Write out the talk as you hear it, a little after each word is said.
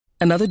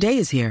Another day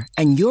is here,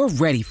 and you're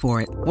ready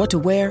for it. What to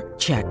wear?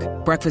 Check.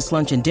 Breakfast,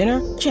 lunch, and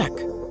dinner? Check.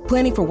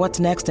 Planning for what's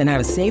next and how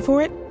to save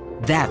for it?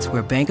 That's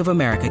where Bank of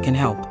America can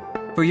help.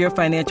 For your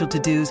financial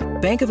to-dos,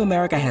 Bank of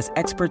America has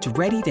experts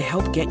ready to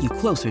help get you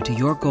closer to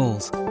your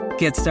goals.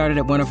 Get started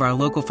at one of our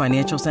local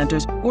financial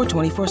centers or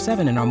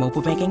 24/7 in our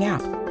mobile banking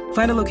app.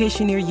 Find a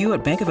location near you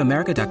at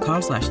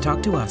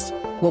bankofamerica.com/talktous.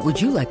 What would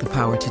you like the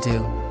power to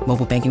do?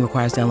 Mobile banking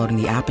requires downloading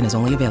the app and is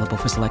only available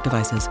for select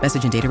devices.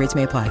 Message and data rates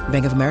may apply.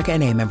 Bank of America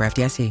N.A., member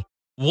FDIC.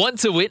 Want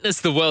to witness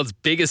the world's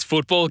biggest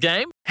football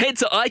game? Head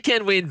to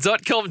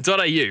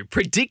iCanWin.com.au,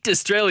 predict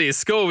Australia's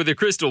score with a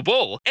crystal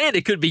ball, and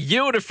it could be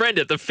you and a friend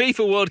at the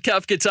FIFA World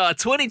Cup Qatar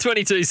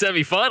 2022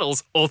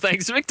 semi-finals, all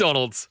thanks to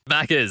McDonald's.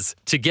 Maccas,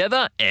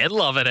 together and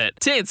loving it.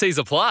 TNCs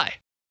apply.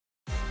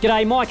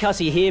 G'day, Mike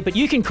Hussey here, but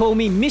you can call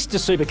me Mr.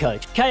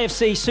 Supercoach.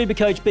 KFC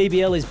Supercoach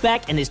BBL is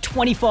back and there's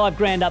 25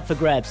 grand up for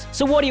grabs.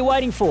 So what are you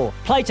waiting for?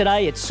 Play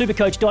today at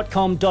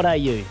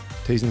supercoach.com.au.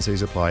 T's and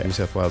C's apply. New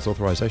South Wales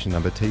authorisation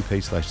number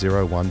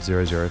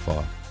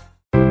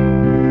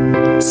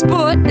TP/01005.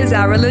 Sport is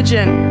our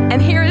religion.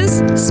 And here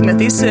is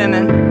Smithy's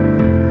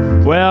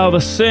sermon. Well, the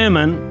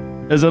sermon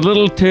is a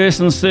little terse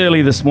and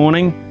surly this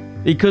morning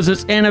because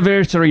it's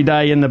anniversary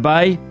day in the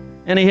Bay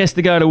and he has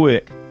to go to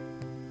work.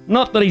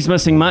 Not that he's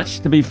missing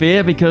much, to be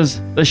fair, because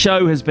the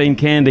show has been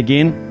canned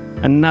again.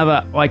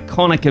 Another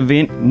iconic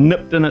event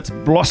nipped in its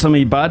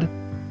blossomy bud.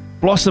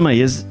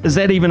 Blossomy, is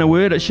that even a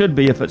word? It should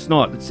be if it's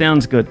not. It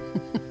sounds good.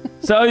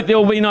 So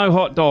there'll be no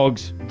hot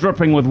dogs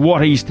dripping with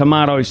Watties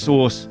tomato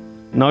sauce,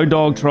 no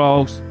dog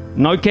trials,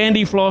 no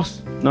candy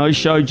floss, no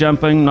show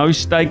jumping, no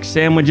steak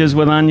sandwiches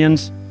with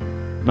onions,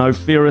 no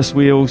Ferris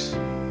wheels,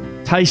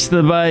 Taste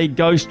the Bay,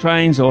 ghost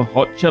trains or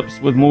hot chips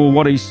with more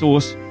Watties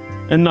sauce.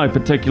 In no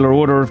particular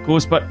order, of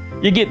course, but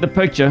you get the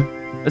picture.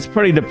 It's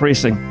pretty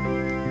depressing.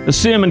 The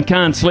sermon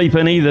can't sleep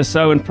in either,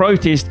 so in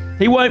protest,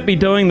 he won't be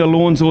doing the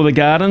lawns or the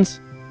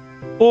gardens,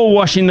 or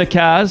washing the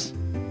cars.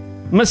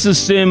 Mrs.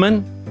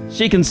 Sermon,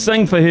 she can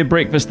sing for her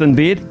breakfast in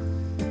bed,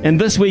 and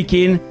this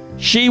weekend,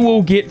 she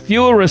will get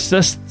fewer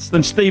assists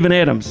than Stephen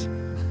Adams.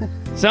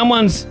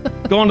 Someone's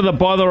gone to the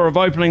bother of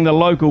opening the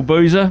local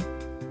boozer,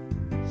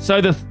 so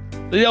the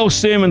old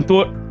sermon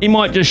thought he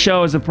might just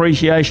show his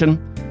appreciation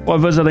by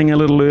visiting a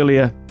little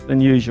earlier than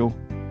usual.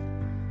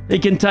 He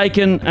can take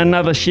in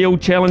another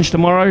Shield challenge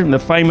tomorrow in the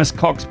famous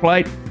Cox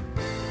Plate,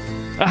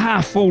 a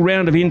half-full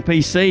round of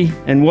NPC,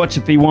 and watch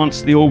if he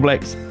wants the All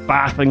Blacks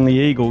bathing the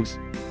Eagles.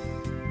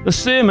 The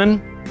sermon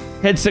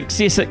had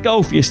success at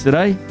golf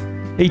yesterday.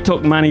 He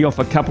took money off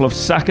a couple of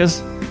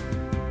suckers,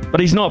 but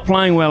he's not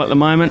playing well at the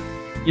moment.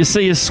 You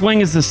see, his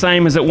swing is the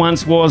same as it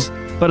once was,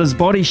 but his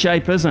body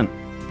shape isn't.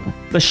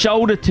 The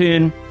shoulder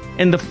turn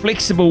and the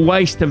flexible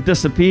waist have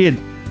disappeared.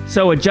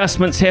 So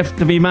adjustments have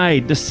to be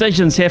made,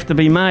 decisions have to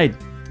be made.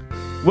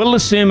 Will the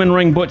sermon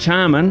ring Butch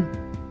Harmon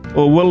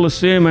or will the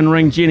sermon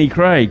ring Jenny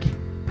Craig?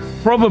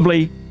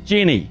 Probably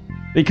Jenny,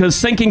 because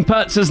sinking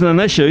putts isn't an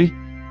issue,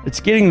 it's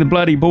getting the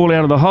bloody ball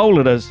out of the hole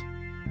it is.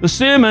 The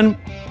sermon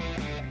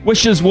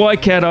wishes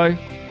Waikato,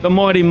 the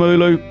mighty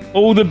Mulu,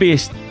 all the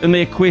best in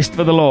their quest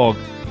for the log.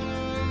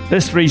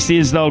 History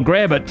says they'll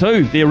grab it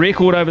too. Their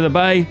record over the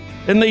Bay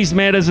in these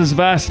matters is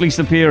vastly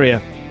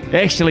superior.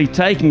 Actually,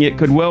 taking it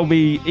could well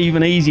be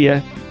even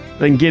easier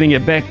than getting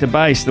it back to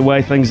base the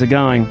way things are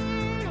going.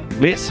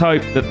 Let's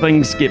hope that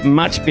things get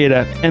much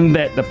better in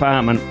that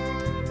department.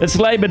 It's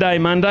Labour Day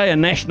Monday, a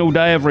national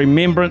day of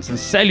remembrance and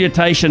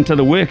salutation to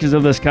the workers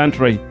of this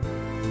country.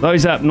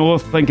 Those up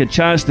north think a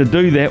chance to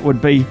do that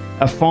would be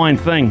a fine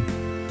thing.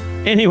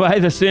 Anyway,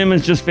 the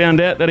sermon's just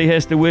found out that he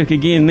has to work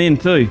again then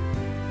too.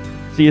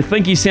 So you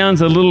think he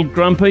sounds a little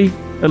grumpy,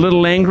 a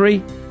little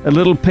angry, a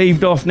little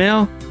peeved off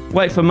now?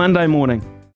 Wait for Monday morning.